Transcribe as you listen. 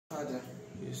Father.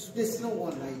 Yes, Lord. There's no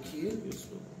one like you. Yes,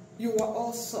 Lord. You are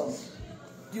awesome.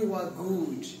 You are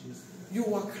good.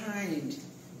 You are kind.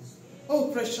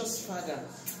 Oh, precious Father,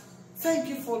 thank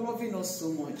you for loving us so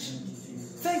much.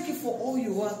 Thank you for all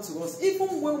you are to us.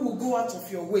 Even when we go out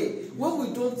of your way, when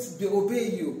we don't obey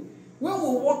you, when we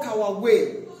walk our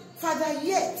way, Father,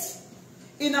 yet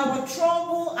in our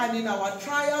trouble and in our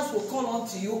trials, we call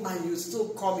unto you and you still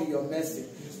come in your mercy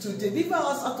to deliver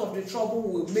us out of the trouble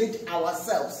we made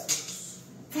ourselves.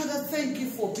 Father, thank you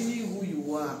for being who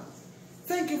you are.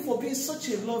 Thank you for being such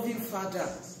a loving Father.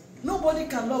 Nobody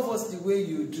can love us the way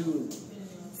you do.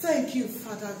 Thank you,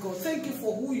 Father God. Thank you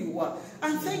for who you are.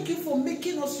 And thank you for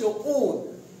making us your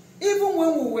own. Even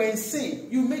when we were in sin,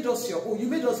 you made us your own. You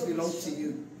made us belong to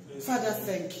you. Father,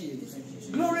 thank you.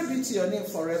 Glory be to your name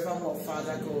forevermore,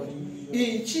 Father God.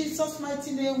 In Jesus'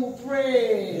 mighty name we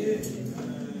pray.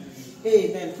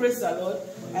 Amen. Praise the Lord.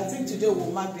 I think today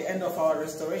will mark the end of our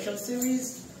restoration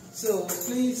series. So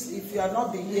please, if you have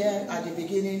not been here at the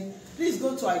beginning, please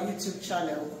go to our YouTube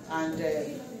channel and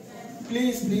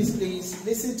please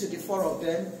listen to the four of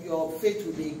them. Your faith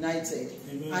will be ignited.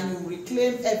 Amen. And you will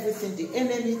reclaim everything the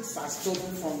enemy has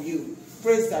stolen from you.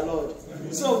 Praise the Lord.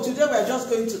 Amen. So today we are just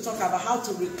going to talk about how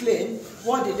to reclaim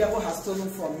what the devil has stolen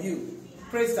from you.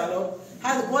 Praise the Lord.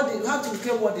 How to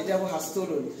reclaim what the devil has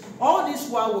stolen. All this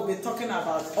while we'll be talking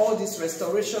about all this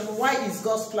restoration. Why is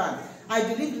God's plan? I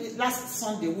believe last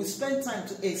Sunday we spent time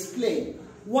to explain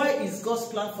why is God's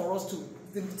plan for us to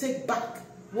take back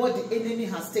what the enemy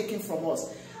has taken from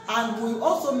us. And we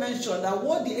also mentioned that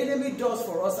what the enemy does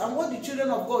for us and what the children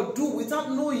of God do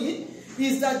without knowing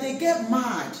is that they get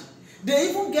mad.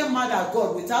 They even get mad at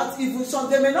God without even, so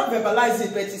they may not verbalize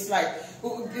it, but it's like,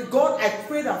 God, I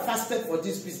prayed and fasted for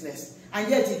this business, and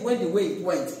yet it went the way it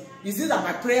went. Is it that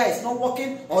my prayer is not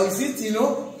working? Or is it,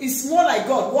 it's more like,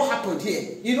 God, what happened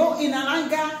here? In an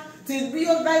anger, to be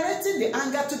directing the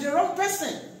anger to the wrong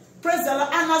person. Praise the Lord.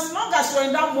 And as long as you're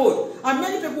in that mode, and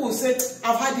many people will say,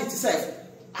 I've had it self,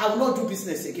 I will not do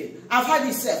business again. I've had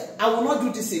it self, I will not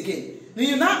do this again. Then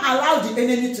you now allow the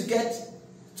enemy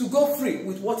to go free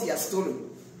with what he has stolen.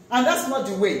 And that's not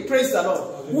the way. Praise the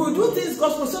Lord. We'll do things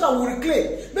gospel so that we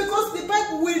reclaim. Because the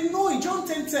Bible, we know in John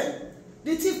 10:10,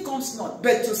 the thief comes not,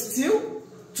 but to steal,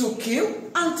 to kill,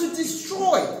 and to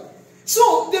destroy.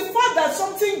 So the fact that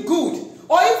something good,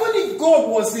 or even if God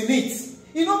was in it,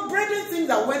 brethren think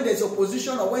that when there's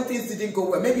opposition or when things didn't go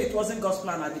well, maybe it wasn't God's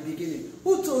plan at the beginning.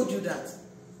 Who told you that?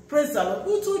 Praise the Lord.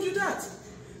 Who told you that?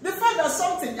 The fact that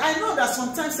something, I know that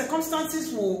sometimes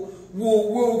circumstances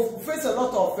will face a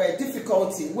lot of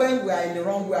difficulty when we are in the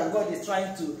wrong way and God is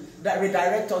trying to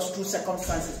redirect us through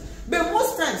circumstances. But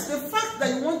most times, the fact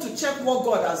that you want to check what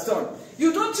God has done,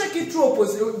 you don't check it through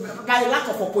by lack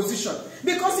of opposition.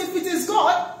 Because if it is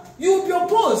God, you will be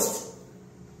opposed.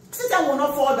 Satan will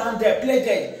not fall down there, play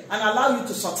dead, and allow you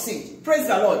to succeed. Praise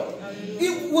the Lord. Have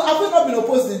we not been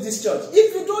opposed in this church?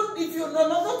 If you're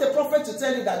not a prophet to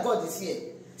tell you that God is here.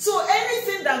 So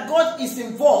anything that God is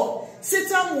involved,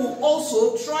 Satan will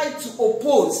also try to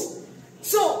oppose.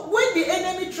 So when the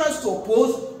enemy tries to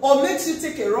oppose or makes you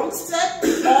take a wrong step,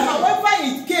 or however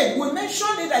it came, we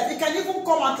mentioned it that it can even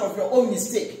come out of your own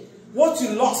mistake, what you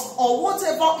lost, or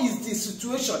whatever is the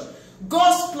situation.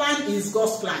 God's plan is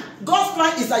God's plan. God's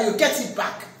plan is that you get it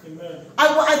back. Amen.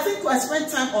 I think I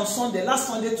spent time on Sunday, last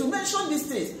Sunday, to mention these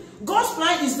things. God's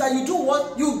plan is that you do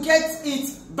what? You get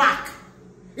it back.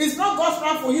 It's not God's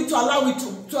plan for you to allow it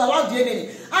to allow the enemy.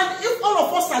 And if all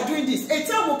of us are doing this, a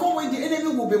time will come when the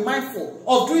enemy will be mindful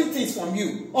of doing things from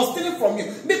you or stealing from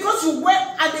you. Because you were,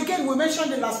 and again we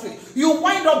mentioned it last week, you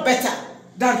wind up better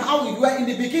than how you were in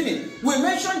the beginning. We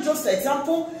mentioned just the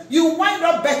example, you wind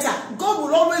up better. God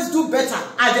will always do better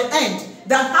at the end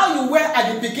than how you were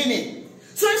at the beginning.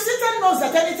 So if Satan knows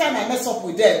that anytime I mess up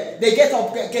with them, they get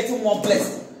up getting more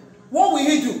blessed, what will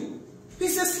he do?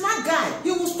 He's a smart guy.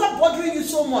 He will stop bothering you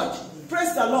so much.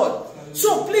 Praise the Lord.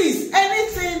 So please,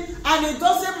 anything, and it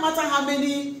doesn't matter how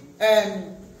many,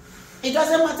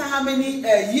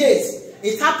 years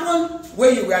it happened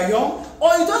when you were young,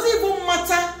 or it doesn't even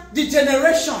matter the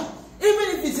generation.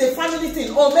 Even if it's a family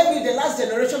thing, or maybe the last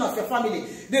generation of your family.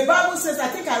 The Bible says, I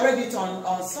think I read it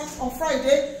on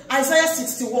Friday, Isaiah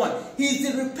 61. He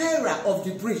is the repairer of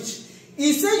the breach.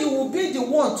 He said you will be the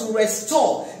one to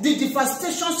restore the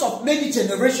devastations of many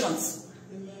generations.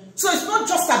 Amen. So it's not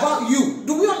just about you.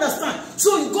 Do we understand?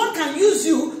 So God can use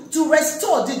you to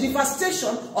restore the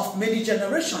devastation of many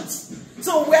generations.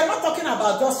 So we are not talking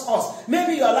about just us.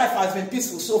 Maybe your life has been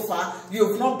peaceful so far.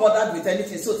 You've not bothered with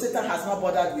anything. So Satan has not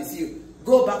bothered with you.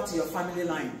 Go back to your family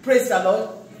line. Praise the Lord.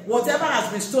 Whatever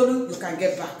has been stolen, you can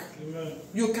get back. Amen.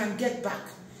 You can get back.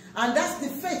 And that's the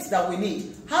faith that we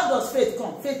need. How does faith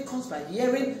come? Faith comes by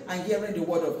hearing and hearing the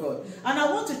word of God. And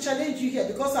I want to challenge you here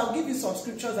because I'll give you some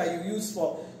scriptures that you use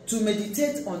to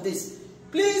meditate on this.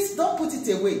 Please don't put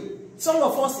it away. Some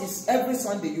of us is every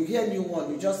Sunday, you hear a new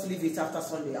one, you just leave it after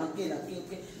Sunday. Again.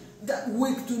 That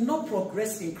we do not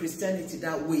progress in Christianity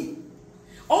that way.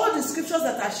 All the scriptures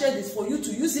that I shared is for you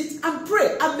to use it and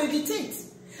pray and meditate.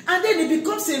 And then it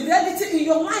becomes a reality in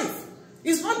your life.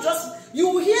 It's not just, you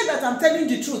will hear that I'm telling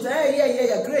the truth. Hey,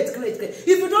 yeah, great. If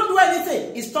you don't do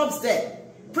anything, it stops there.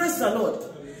 Praise the Lord.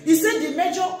 He said the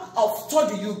measure of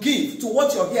study you give to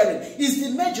what you're hearing is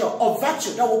the measure of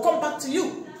virtue that will come back to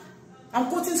you. I'm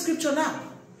quoting scripture now.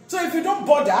 So if you don't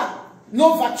bother,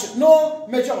 no virtue, no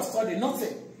measure of study,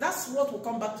 nothing. That's what will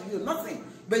come back to you, nothing.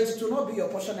 But it will not be your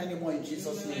portion anymore in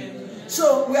Jesus' name.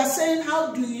 So we are saying,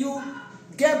 how do you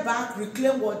get back,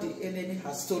 reclaim what the enemy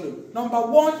has stolen? Number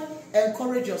one,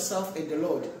 encourage yourself in the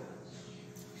Lord.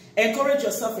 Encourage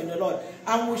yourself in the Lord.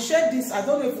 And we shared this, I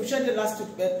don't know if we shared it last week,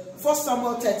 but 1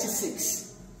 Samuel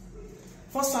 36.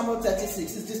 1 Samuel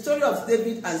 36 is the story of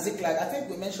David and Ziklag. I think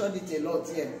we mentioned it a lot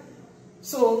here.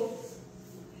 So,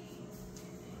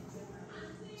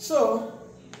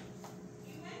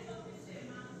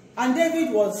 and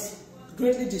David was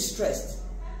greatly distressed.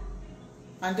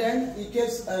 And then he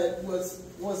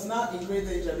was now in great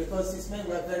danger because his men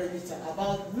were very bitter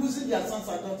about losing their sons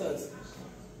and daughters.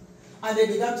 And they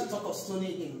began to talk of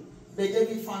stoning him. But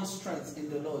David found strength in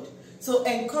the Lord. So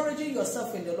encouraging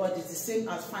yourself in the Lord is the same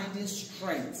as finding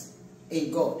strength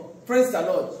in God. Praise the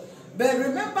Lord. But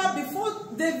remember,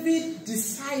 before David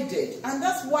decided, and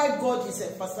that's why God is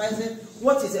emphasizing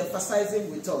what he's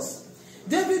emphasizing with us.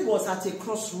 David was at a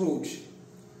crossroad.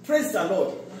 Praise the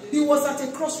Lord. He was at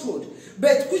a crossroad.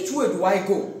 But which way do I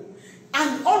go?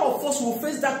 And all of us will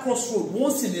face that crossroad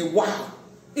once in a while.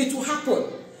 It will happen.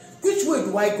 Which way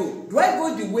do I go? Do I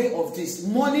go the way of this,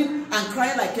 mourning and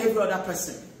crying like every other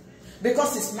person?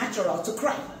 Because it's natural to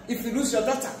cry. If you lose your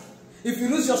daughter, if you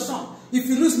lose your son, if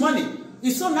you lose money,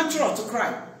 it's so natural to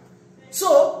cry.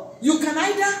 So you can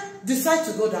either decide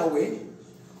to go that way,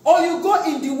 or you go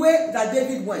in the way that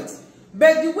David went.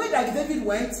 But the way that David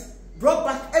went brought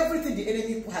back everything the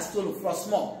enemy has stolen from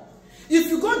small. If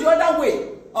you go the other way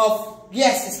of,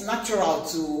 yes, it's natural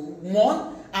to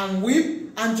mourn and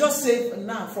weep and just say,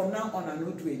 now, from now on, I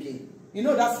will do again. You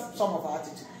know, that's some of our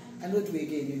attitude. I will do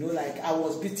again. You know, like I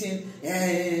was beaten.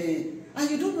 And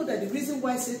you don't know that the reason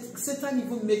why Satan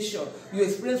even makes sure you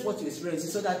experience what you experience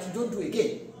is so that you don't do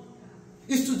again.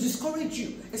 It's to discourage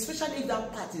you, especially if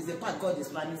that part is the part God is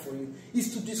planning for you.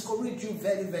 It's to discourage you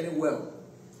very, very well.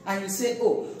 And you say,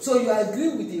 oh, so you agree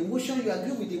with the emotion,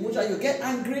 you get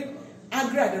angry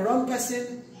at the wrong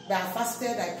person, that I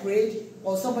fasted, I prayed,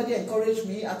 or somebody encouraged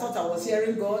me, I thought I was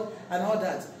hearing God, and all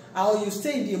that. Or you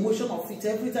stay in the emotion of it.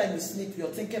 Every time you sleep, you're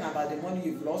thinking about the money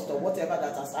you've lost or whatever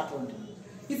that has happened.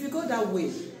 If you go that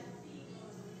way,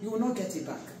 you will not get it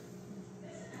back.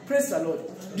 Praise the Lord.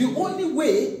 The only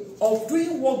way of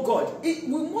doing what God, we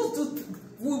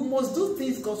must do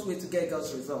things God's way to get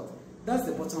God's result. That's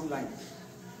the bottom line.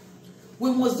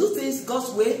 We must do things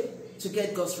God's way to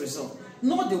get God's result.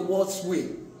 Not the world's way.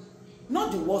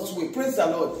 Not the world's way. Praise the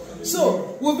Lord.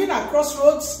 So, we've been at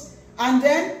crossroads, and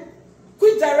then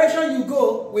which direction you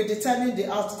go will determine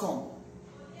the outcome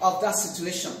of that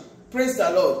situation. Praise the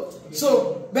Lord.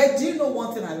 So, but do you know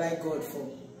one thing I like God for?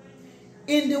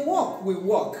 In the walk we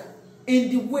walk, in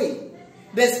the way,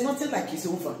 there's nothing like it's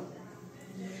over.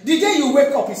 The day you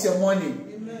wake up is your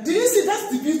morning. Amen. Do you see that's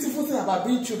the beautiful thing about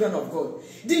being children of God?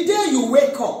 The day you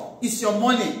wake up is your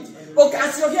morning. Amen. Okay,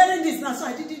 as you're hearing this now, so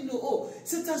I didn't know, oh,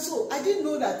 Satan, so I didn't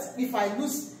know that if I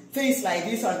lose things like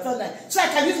this and stuff like that, so I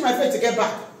can use my faith to get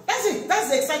back. That's it. That's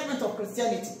the excitement of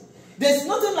Christianity. There's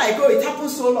nothing like, oh, it happened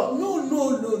so long.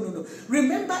 No.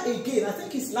 Remember again, I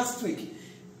think it's last week,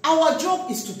 our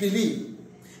job is to believe.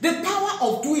 The power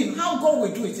of doing, how God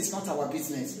will do it is not our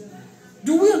business.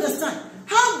 Do we understand?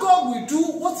 How God will do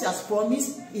what He has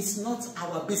promised is not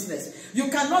our business. You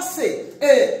cannot say,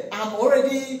 hey, I'm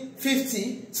already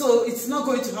 50, so it's not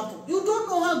going to happen. You don't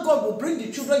know how God will bring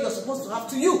the children you're supposed to have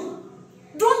to you.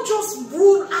 Don't just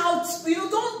rule out,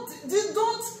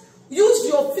 don't use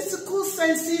your physical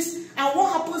senses and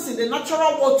what happens in the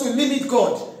natural world to limit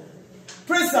God.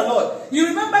 Praise the Lord. You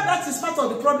remember that is part of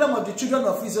the problem of the children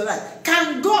of Israel.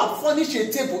 Can God furnish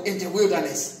a table in the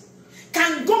wilderness?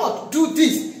 Can God do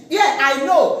this? Yeah, I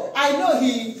know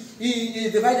he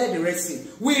divided the Red Sea.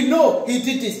 We know he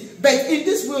did this. But in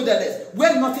this wilderness,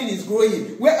 where nothing is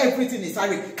growing, where everything is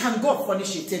arid, can God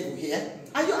furnish a table here?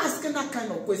 Are you asking that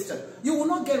kind of question? You will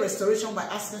not get restoration by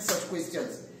asking such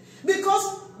questions.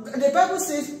 Because the Bible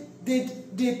says, they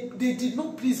did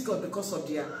not please God because of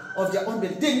their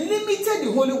unbelief. They limited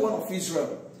the Holy One of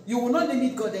Israel. You will not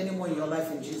limit God anymore in your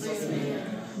life in Jesus' name.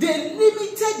 They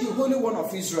limited the Holy One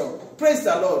of Israel. Praise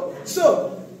the Lord.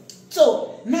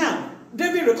 So now,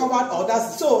 David recovered all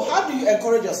that. So how do you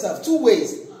encourage yourself? 2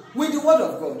 ways. With the word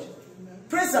of God.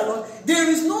 Praise the Lord. There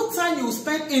is no time you will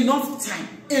spend enough time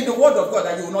in the word of God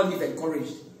that you will not live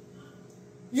encouraged.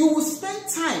 You will spend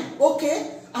time,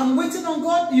 okay? I'm waiting on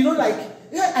God. You know, like,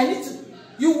 yeah, I need to.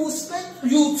 You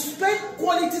spend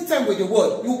quality time with the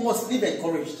word. You must live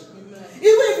encouraged. Amen.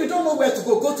 Even if you don't know where to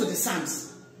go to the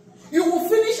Psalms. You will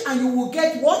finish and you will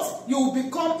get what? You will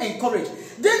become encouraged.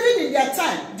 David in their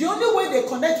time, the only way they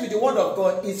connect with the word of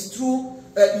God is through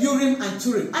Urim and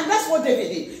Turim. And that's what David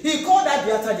did. He called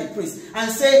Abiathar the priest and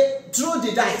said, throw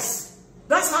the dice.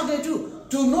 That's how they do.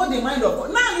 To know the mind of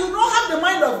God. Now, you don't have the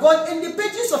mind of God in the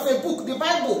pages of a book, the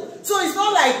Bible. So it's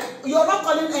not like you're not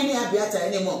calling any Abiathar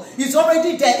anymore. It's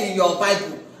already there in your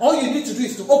Bible. All you need to do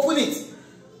is to open it.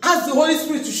 Ask the Holy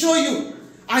Spirit to show you.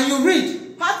 And you read.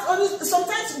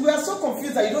 Sometimes we are so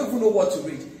confused that you don't even know what to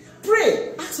read.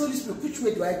 Pray. Ask the Holy Spirit, which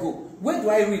way do I go? Where do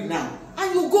I read now?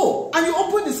 And you go. And you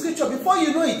open the scripture. Before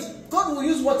you know it, God will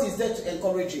use what is there to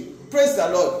encourage you. Praise the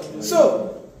Lord.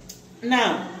 So,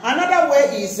 now, another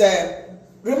way is...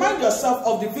 remind yourself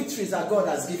of the victories that God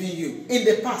has given you in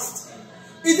the past.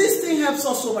 This thing helps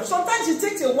us so much. Sometimes it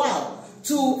takes a while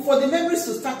for the memories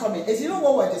to start coming. As you know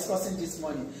what we're discussing this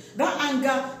morning, that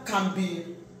anger can be,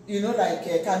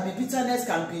 can be bitterness,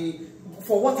 can be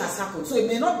for what has happened. So it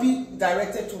may not be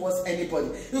directed towards anybody.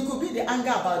 It could be the anger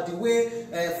about the way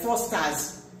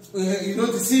fraudsters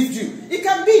deceived you. It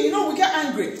can be, we get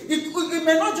angry. It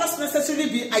may not just necessarily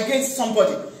be against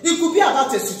somebody. It could be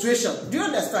about a situation. Do you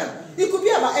understand? It could be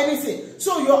about anything.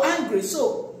 So you're angry.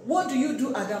 So what do you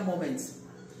do at that moment?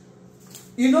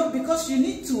 Because you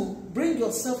need to bring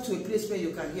yourself to a place where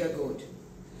you can hear God.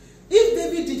 If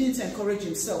David didn't encourage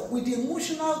himself with the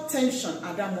emotional tension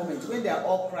at that moment, when they are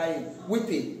all crying,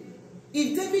 weeping,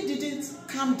 if David didn't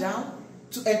calm down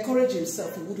to encourage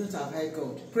himself, he wouldn't have heard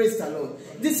God. Praise the Lord.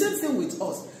 The same thing with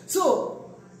us.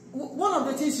 So, one of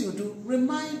the things you do,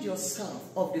 remind yourself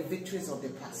of the victories of the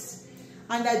past.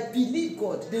 And I believe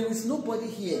God, there is nobody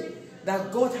here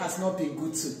that God has not been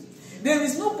good to. There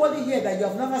is nobody here that you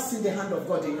have never seen the hand of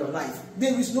God in your life.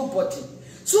 There is nobody.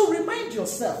 So remind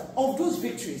yourself of those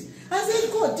victories. And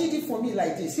say, God did it for me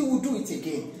like this. He will do it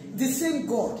again. The same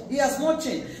God. He has not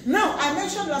changed. Now, I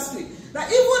mentioned last week that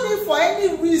even if for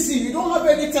any reason you don't have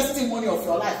any testimony of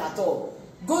your life at all,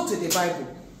 go to the Bible.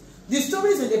 The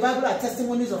stories in the Bible are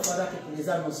testimonies of other people. Is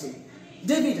that not so?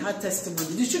 David had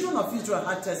testimony. The children of Israel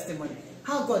had testimony.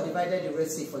 How God divided the Red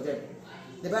Sea for them.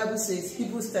 The Bible says,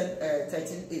 Hebrews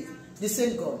 13:8. The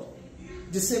same God.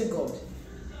 The same God.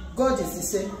 God is the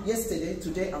same yesterday,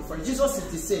 today, and forever. Jesus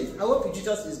is the same. I hope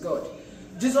Jesus is God.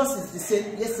 Jesus is the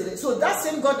same yesterday. So that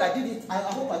same God that did it, I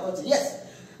hope I got it. Yes.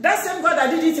 That same God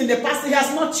that did it in the past, he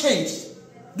has not changed.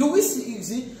 Do we see? You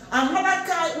see? And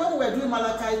Malachi, when we were doing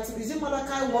Malachi, is it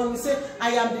Malachi 1? We say,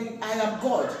 I am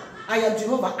God. I am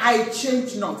Jehovah. I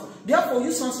change not. Therefore,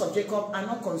 you sons of Jacob are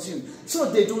not consumed. So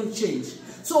they don't change.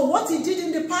 So what he did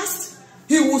in the past,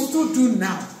 he will still do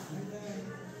now.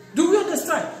 Do we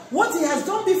understand? What he has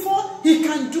done before, he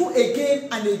can do again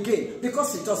and again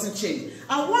because it doesn't change.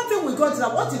 And one thing with God is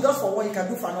that what he does for one, he can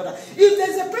do for another. If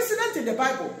there's a precedent in the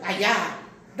Bible,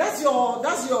 that's your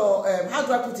how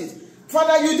do I put it?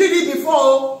 Father, you did it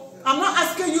before. I'm not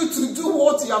asking you to do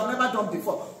what you have never done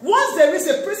before. Once there is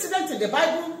a precedent in the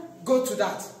Bible, go to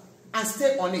that and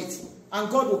stay on it. And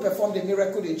God will perform the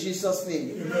miracle in Jesus'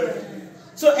 name. Amen.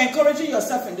 So encouraging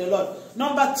yourself in the Lord.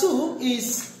 Number two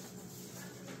is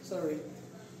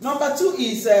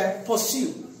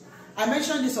pursue. I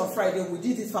mentioned this on Friday. We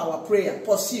did it for our prayer.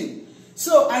 Pursue.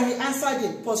 So, and he answered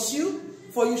him, pursue,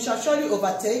 for you shall surely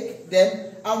overtake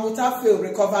them, and without fail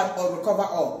recover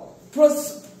all.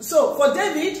 So, for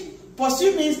David,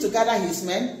 pursue means to gather his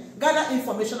men, gather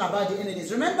information about the enemies.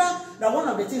 Remember that one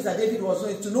of the things that David was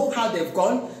doing to know how they've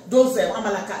gone, those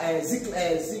Amalekites,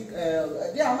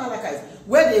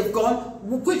 where they've gone,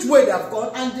 which way they've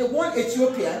gone, and the one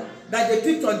Ethiopian that they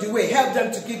picked on the way, help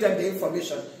them to give them the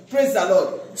information. Praise the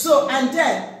Lord. So, and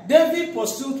then David's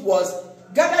pursuit was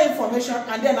gather information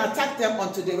and then attack them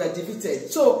until they were defeated.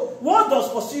 So, what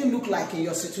does pursuing look like in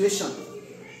your situation?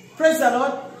 Praise the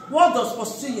Lord. What does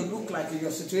pursuing look like in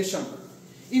your situation?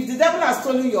 If the devil has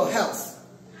stolen your health,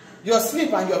 your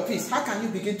sleep and your peace, how can you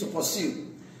begin to pursue?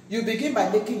 You begin by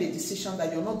making a decision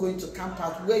that you're not going to camp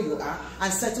out where you are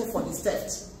and settle for the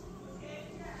theft.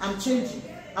 I'm changing.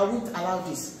 I won't allow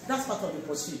this. That's part of the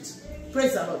pursuit.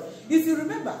 Praise the Lord. If you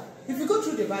remember, if you go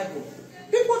through the Bible,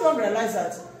 People don't realize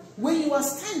that when you are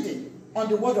standing on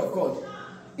the word of God,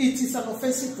 it is an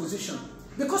offensive position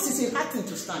because it's a hard thing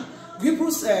to stand.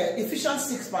 Hebrews, Ephesians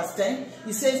 6 verse 10,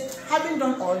 he says, having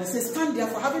done all, he says, stand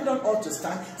therefore, having done all to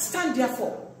stand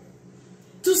therefore.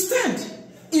 To stand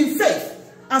in faith.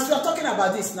 As we are talking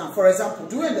about this now, for example,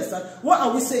 do you understand? What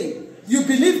are we saying? You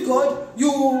believe God,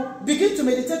 you begin to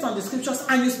meditate on the scriptures,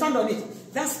 and you stand on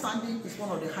it. That standing is one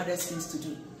of the hardest things to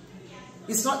do.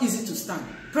 It's not easy to stand.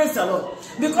 Praise the Lord.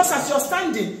 Because as you're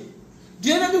standing,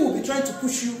 the enemy will be trying to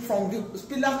push you from the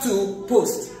pillar to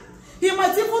post. He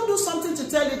might even do something to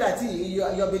tell you that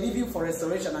you're believing for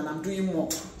restoration and I'm doing more.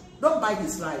 Don't buy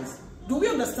his lies. Do we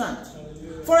understand?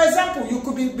 For example, you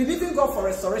could be believing God for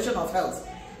restoration of health.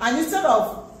 And instead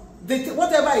of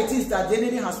whatever it is that the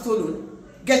enemy has stolen,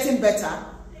 getting better,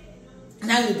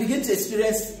 now you begin to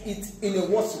experience it in a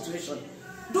worse situation.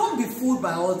 Don't be fooled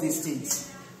by all these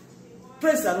things.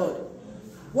 Praise the Lord.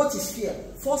 What is fear?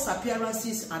 False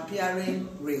appearances appearing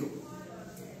real.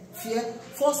 Fear,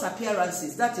 false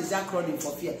appearances, that is the acronym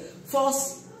for fear.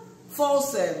 False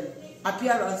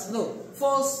appearance, no,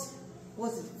 false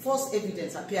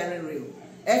evidence appearing real.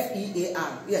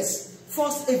 F-E-A-R, yes.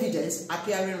 False evidence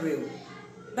appearing real.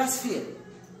 That's fear.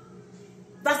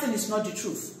 That thing is not the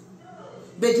truth.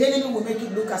 But the enemy will make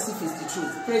it look as if it's the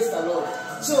truth. Praise the Lord.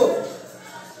 So,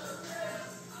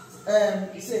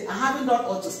 you say, I haven't done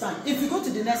all to stand. If you go to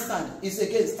the next stand, it's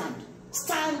again stand.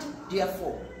 Stand,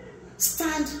 therefore.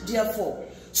 Stand, therefore.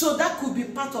 So that could be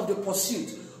part of the pursuit.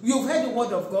 You've heard the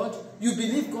word of God, you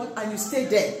believe God, and you stay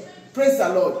there. Praise the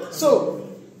Lord.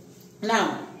 So,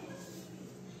 now,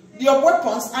 your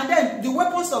weapons, and then the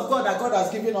weapons of God that God has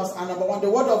given us are number one,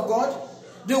 the word of God,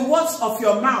 the words of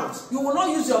your mouth. You will not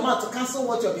use your mouth to cancel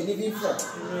what you're believing for.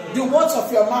 The words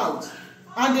of your mouth,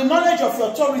 and the knowledge of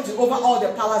your authority over all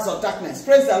the powers of darkness.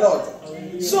 Praise the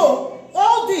Lord. So,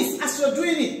 all this, as you're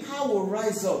doing it, power will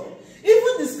rise up.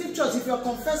 Even the scriptures, if you're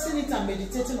confessing it and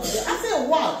meditating on it, after a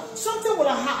while, something will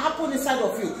happen inside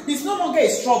of you. It's no longer a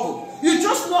struggle. You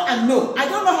just know and know. I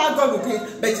don't know how God will do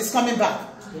it, but it's coming back.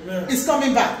 Amen. It's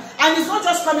coming back. And it's not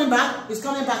just coming back, it's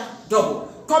coming back double.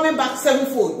 Coming back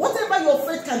sevenfold. Whatever your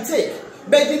faith can take.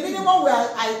 But the minimum we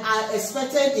are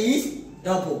expecting is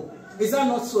double. Is that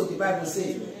not so the Bible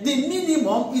says? The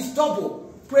minimum is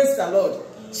double. Praise the Lord.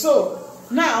 So,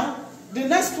 now, the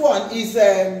next one is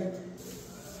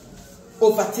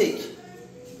overtake.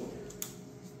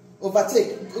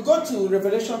 Overtake. Go to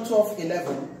Revelation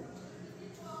 12:11.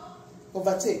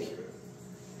 Overtake.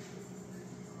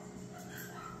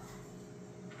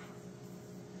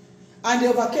 And they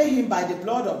overcame him by the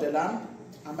blood of the Lamb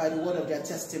and by the word of their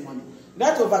testimony.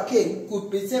 That overcame could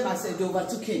be the same as they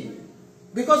overtook him.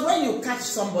 Because when you catch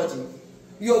somebody,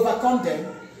 you overcome them.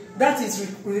 That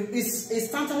is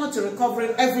tantamount to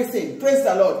recovering everything. Praise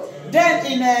the Lord. Then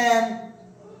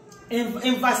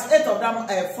in verse 8 of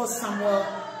that 1 Samuel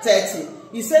 30,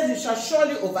 he says, you shall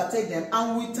surely overtake them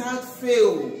and without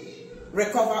fail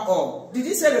recover all. Did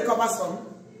he say recover some?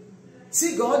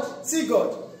 See God? See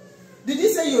God. Did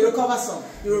he say you recover some?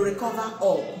 You will recover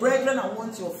all. Brethren, I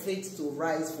want your faith to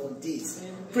rise for this.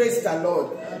 Amen. Praise the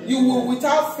Lord. Amen. You will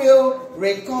without fail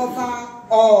recover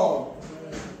all.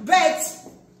 But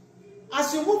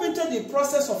as you move into the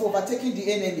process of overtaking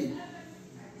the enemy,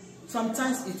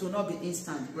 sometimes it will not be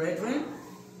instant, brethren.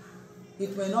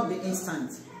 It may not be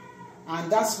instant.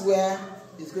 And that's where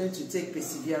it's going to take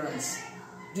perseverance.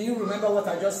 Do you remember what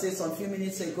I just said some few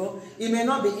minutes ago? It may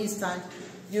not be instant.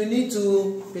 You need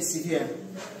to persevere.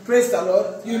 Praise the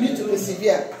Lord. You need to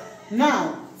persevere.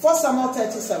 Now, 1 Samuel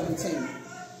 30:17.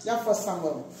 Yeah, 1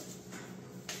 Samuel.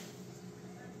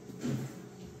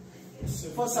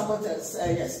 1 Samuel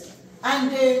 30, yes. And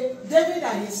David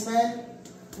and his men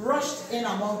rushed in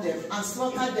among them and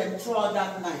slaughtered them throughout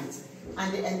that night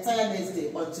and the entire next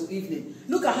day until evening.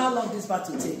 Look at how long this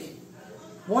battle take.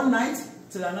 One night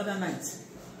till another night.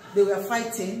 They were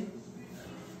fighting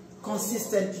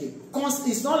consistently.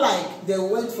 It's not like they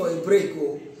went for a break.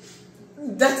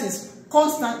 That is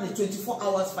constantly 24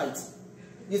 hours fight.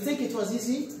 You think it was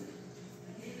easy?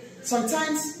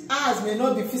 Sometimes ours may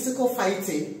not be physical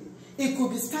fighting. It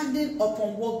could be standing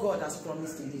upon what God has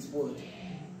promised in his word.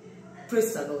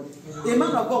 Praise the Lord. A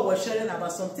man of God was sharing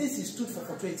about some things he stood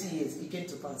for 20 years. It came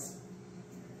to pass.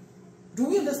 Do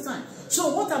we understand?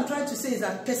 So what I'm trying to say is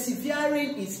that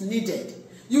persevering is needed.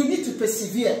 You need to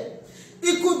persevere.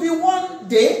 It could be one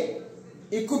day,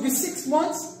 it could be 6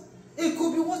 months, it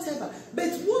could be whatever. But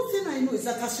one thing I know is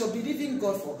that as you're believing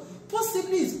God for,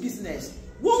 possibly it's business.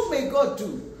 What may God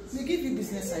do? He give you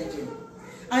business idea.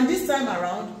 And this time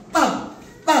around, bam,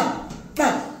 bam,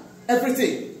 bam,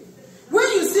 everything. When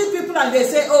you see people and they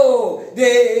say, oh,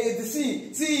 they see,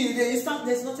 the instant,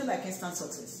 there's nothing like instant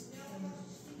success.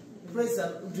 Praise the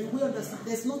Lord. Do we understand?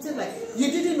 There's nothing like,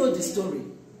 you didn't know the story.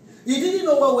 You didn't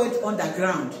know what went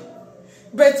underground.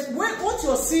 But what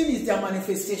you're seeing is their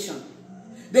manifestation.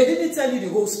 They didn't tell you the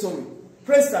whole story.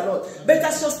 Praise the Lord. But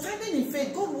as you're standing in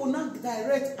faith, God will not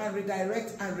direct and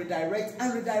redirect and redirect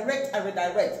and redirect and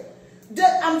redirect.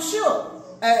 I'm sure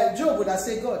Job would have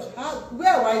said, God,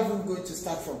 where am I even going to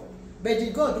start from? But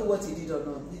did God do what he did or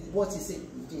not? What he said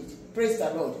he did. Praise the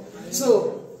Lord.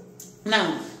 So,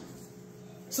 now,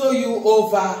 so you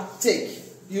overtake.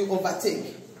 You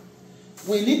overtake.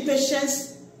 We need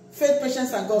patience, faith,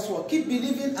 patience, and God's word. Keep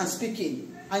believing and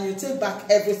speaking, and you take back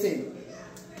everything.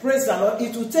 Praise the Lord.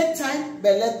 It will take time,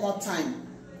 but let not time.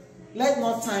 Let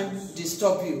not time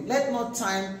disturb you. Let not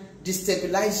time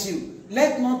destabilize you.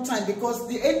 Let not time, because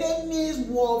the enemy's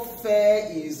warfare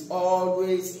is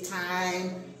always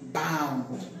time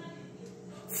bound.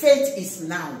 Faith is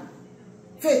now.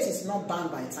 Faith is not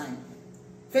bound by time.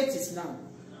 Faith is now.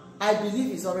 I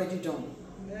believe it's already done.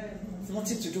 It's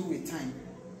nothing to do with time.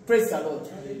 Praise the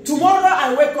Lord. Tomorrow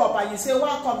I wake up and you say,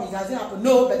 well, come, it hasn't happened.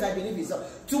 No, but I believe it's done.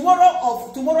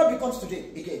 Tomorrow becomes today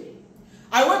again.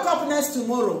 I wake up next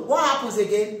tomorrow. What happens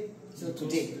again? So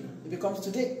today. It becomes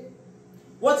today.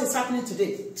 What is happening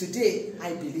today? Today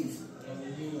I believe.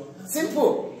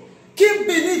 Simple. Keep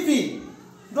believing.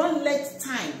 Don't let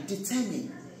time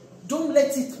determine. Don't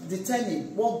let it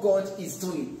determine what God is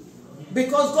doing.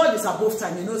 Because God is above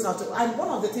time. He knows how to. And one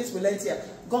of the things we learned here,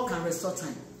 God can restore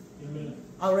time. Amen.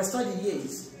 I'll restore the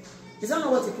years. Is that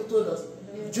not what he told us?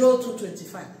 Yeah. Joel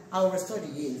 2:25. I'll restore the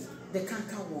years. The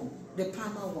canker worm, the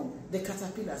palmer worm, the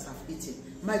caterpillars have eaten.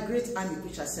 My great army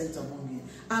which I sent among you.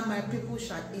 And my people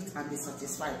shall eat and be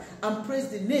satisfied. And praise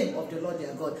the name of the Lord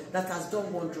their God that has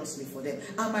done wondrously for them.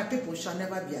 And my people shall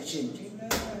never be ashamed.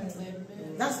 Amen.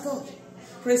 That's God.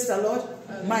 Praise the Lord.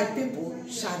 My people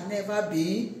shall never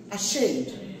be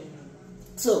ashamed.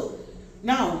 So,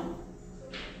 now,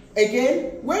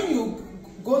 again, when you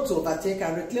go to overtake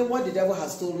and reclaim what the devil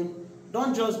has stolen,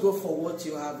 don't just go for what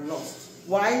you have lost.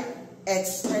 Why?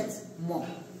 Expect more.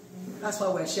 That's why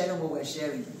we're sharing what we're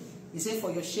sharing. He said,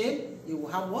 for your shame, you will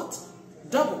have what?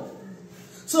 Double.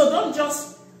 So don't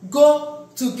just go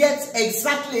to get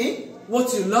exactly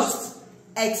what you lost.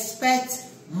 Expect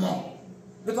more.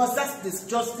 Because that's the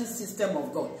justice system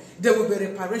of God. There will be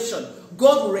reparation.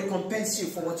 God will recompense you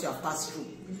for what you have passed through.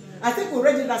 I think we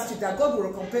read it last week that God will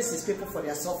recompense his people for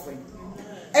their suffering.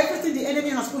 Everything the enemy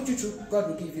has put you through, God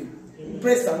will give you.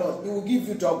 Praise the Lord. He will give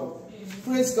you double.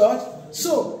 Praise God.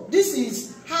 So this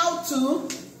is how to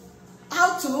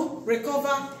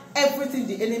recover everything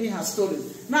the enemy has stolen.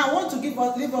 Now I want to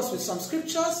leave us with some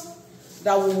scriptures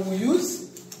that we will use.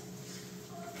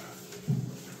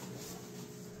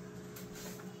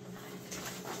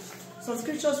 Some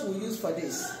scriptures we'll use for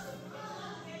this.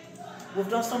 We've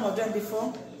done some of them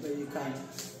before, but you can.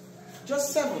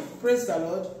 Just 7. Praise the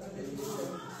Lord.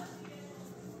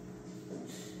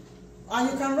 And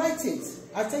you can write it.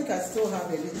 I think I still have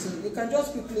a little. You can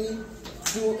just quickly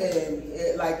do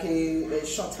a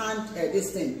shorthand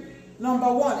this thing.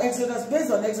 Number 1, Exodus,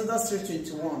 based on Exodus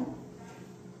 3:21.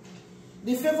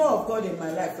 The favor of God in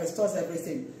my life restores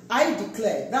everything. I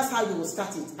declare, that's how you will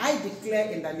start it. I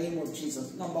declare in the name of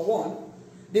Jesus. Number 1,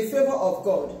 the favor of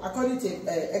God, according to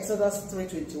Exodus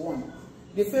 3:21,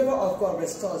 the favor of God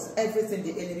restores everything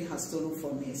the enemy has stolen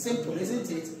from me. Simple,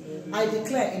 isn't it? I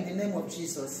declare in the name of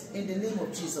Jesus, in the name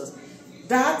of Jesus,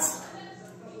 that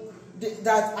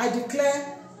I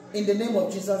declare in the name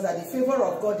of Jesus that the favor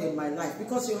of God in my life,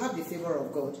 because you have the favor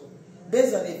of God,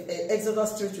 based on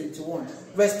Exodus 3:21,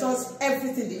 restores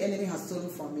everything the enemy has stolen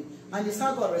from me. And it's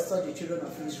how God restored the children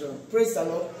of Israel. Praise the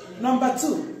Lord. Number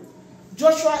 2,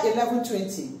 Joshua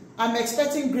 11:20. I'm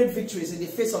expecting great victories in the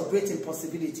face of great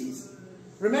impossibilities.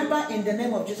 Remember, in the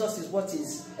name of Jesus is what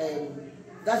is,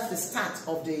 that's the start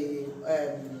of the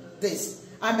this.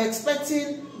 I'm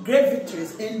expecting great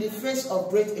victories in the face of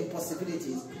great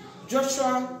impossibilities.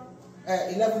 Joshua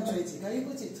 11:20. Can you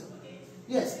put it?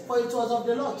 Yes, for it was of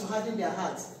the Lord to harden their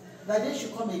hearts, that they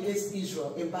should come against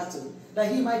Israel in battle,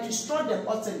 that he might destroy them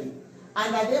utterly,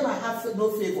 and that they might have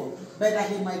no favor, but that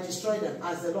he might destroy them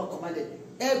as the Lord commanded.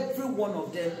 Every one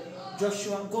of them,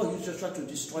 God used Joshua to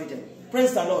destroy them.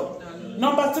 Praise the Lord.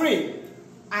 Number 3,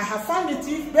 I have found the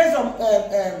thief. Based on,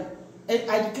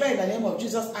 I declare in the name of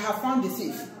Jesus, I have found the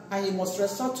thief, and he must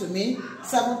restore to me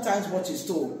 7 times what he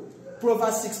stole.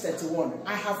 Proverbs 6:31.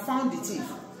 I have found the thief,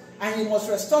 and he must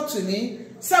restore to me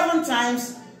 7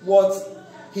 times what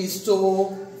he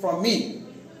stole from me.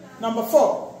 Number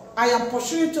 4, I am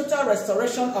pursuing total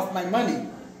restoration of my money,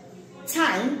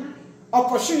 time,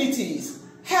 opportunities,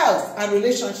 health, and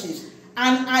relationships.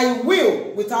 And I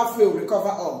will, without fail, recover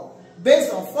all.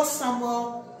 Based on 1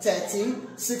 Samuel 30,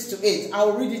 6-8. I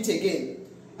will read it again.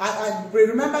 And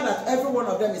remember that every one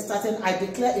of them is starting, I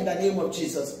declare in the name of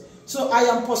Jesus. So I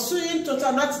am pursuing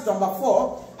total, that's number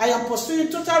 4, I am pursuing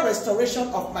total restoration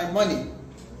of my money,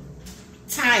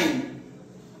 time,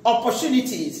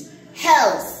 opportunities,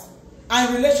 health,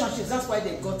 and relationships. That's why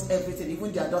they got everything,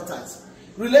 even their daughters.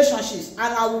 Relationships,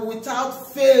 and I will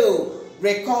without fail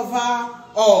recover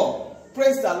all.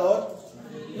 Praise the Lord.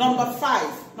 Number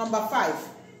 5.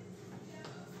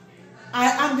 I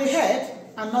am the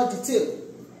head and not the tail.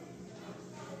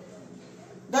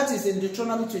 That is in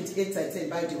Deuteronomy 28:13,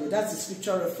 by the way. That's the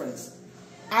scripture reference.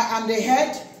 I am the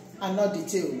head and not the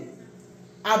tail.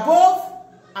 Above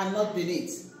and not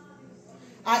beneath.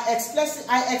 I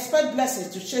expect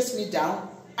blessings to chase me down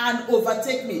and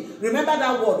overtake me. Remember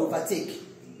that word, overtake.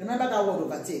 Remember that word,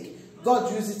 overtake. God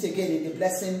used it again in the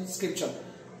blessing scripture.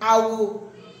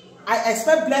 I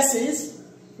expect blessings.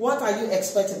 What are you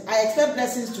expecting? I expect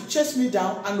blessings to chase me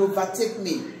down and overtake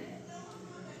me.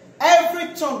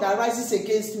 Every tongue that rises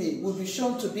against me will be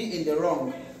shown to be in the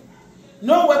wrong.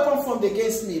 No weapon formed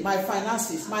against me, my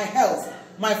finances, my health,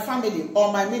 my family,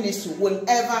 or my ministry will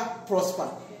ever prosper.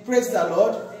 Praise the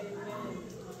Lord.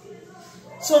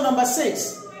 So number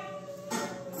 6.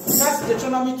 That's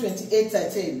Deuteronomy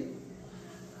 28:13.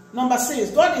 Number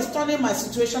 6. God is turning my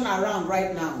situation around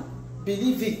right now.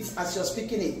 Believe it as you're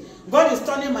speaking it. God is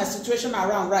turning my situation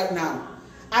around right now.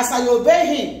 As I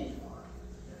obey Him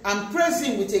and praise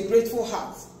Him with a grateful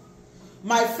heart,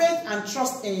 my faith and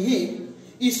trust in Him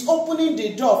is opening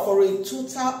the door for a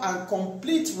total and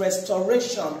complete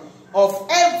restoration of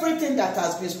everything that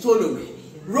has been stolen.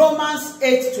 Romans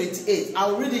 8:28.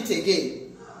 I'll read it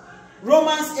again.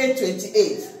 Romans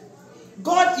 8:28.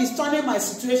 God is turning my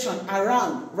situation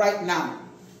around right now.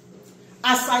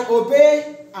 As I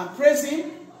obey and praise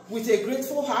Him with a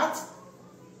grateful heart,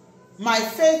 my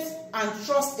faith and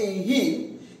trust in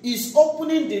Him is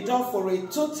opening the door for a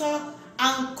total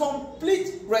and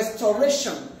complete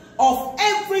restoration of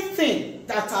everything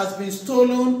that has been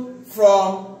stolen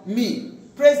from me.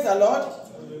 Praise the Lord.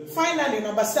 Finally,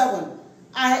 number 7.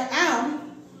 I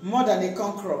am more than a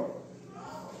conqueror.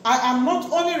 I am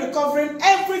not only recovering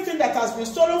everything that has been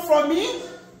stolen from me,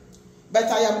 but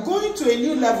I am going to a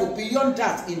new level beyond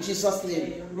that in Jesus'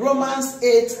 name. Romans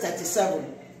 8:37.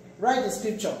 Write the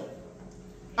scripture.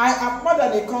 I am more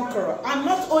than a conqueror. I'm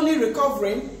not only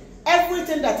recovering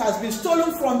everything that has been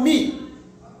stolen from me,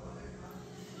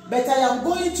 but I am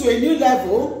going to a new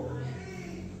level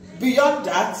beyond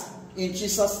that in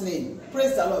Jesus' name.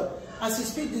 Praise the Lord. As you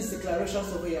speak these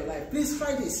declarations over your life, please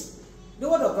try this. The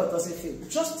word of God doesn't fail.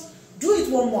 Just do it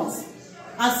 1 month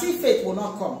and see faith will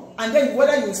not come. And then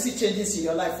whether you will see changes in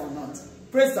your life or not.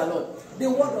 Praise the Lord. The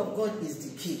word of God is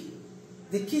the key.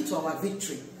 The key to our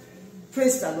victory.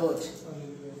 Praise the Lord.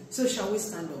 So shall we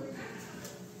stand up?